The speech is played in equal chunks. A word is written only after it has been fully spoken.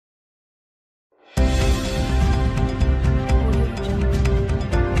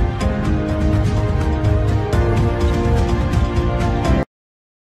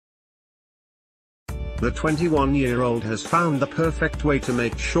The 21-year-old has found the perfect way to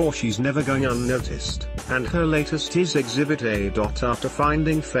make sure she's never going unnoticed, and her latest is Exhibit A. After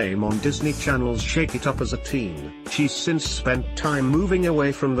finding fame on Disney Channel's Shake It Up as a teen, she's since spent time moving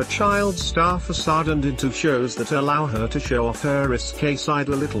away from the child star facade and into shows that allow her to show off her risque side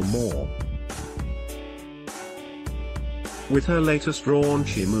a little more. With her latest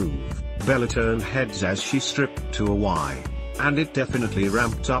raunchy move, Bella turned heads as she stripped to a Y, and it definitely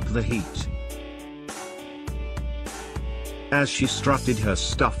ramped up the heat. As she strutted her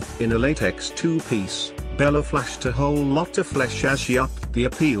stuff in a latex two-piece, Bella flashed a whole lot of flesh as she upped the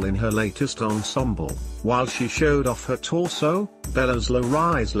appeal in her latest ensemble. While she showed off her torso, Bella's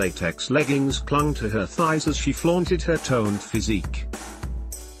low-rise latex leggings clung to her thighs as she flaunted her toned physique.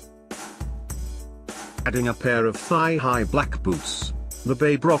 Adding a pair of thigh-high black boots, the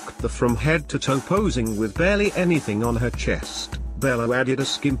babe rocked the from head to toe posing with barely anything on her chest. Bella added a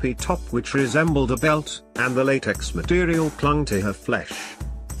skimpy top which resembled a belt, and the latex material clung to her flesh.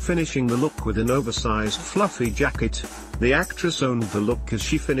 Finishing the look with an oversized fluffy jacket, the actress owned the look as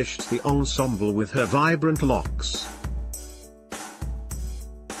she finished the ensemble with her vibrant locks.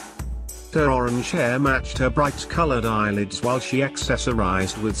 Her orange hair matched her bright-colored eyelids while she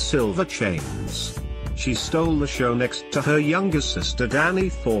accessorized with silver chains. She stole the show next to her younger sister Danny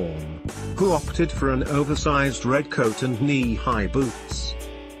Thorne, who opted for an oversized red coat and knee-high boots.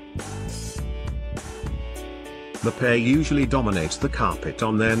 The pair usually dominate the carpet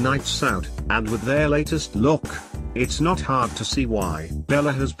on their nights out, and with their latest look, it's not hard to see why.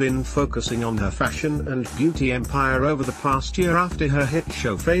 Bella has been focusing on her fashion and beauty empire over the past year after her hit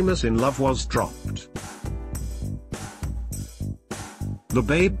show Famous in Love was dropped. The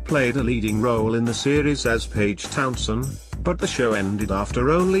babe played a leading role in the series as Paige Townsend, but the show ended after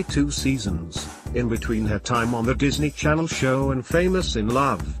only 2 seasons. In between her time on the Disney Channel show and Famous in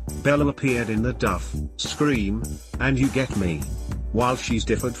Love, Bella appeared in The Duff, Scream, and You Get Me. While she's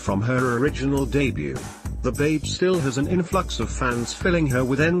differed from her original debut, the babe still has an influx of fans filling her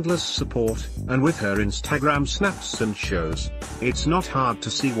with endless support, and with her Instagram snaps and shows, it's not hard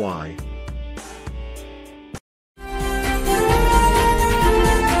to see why.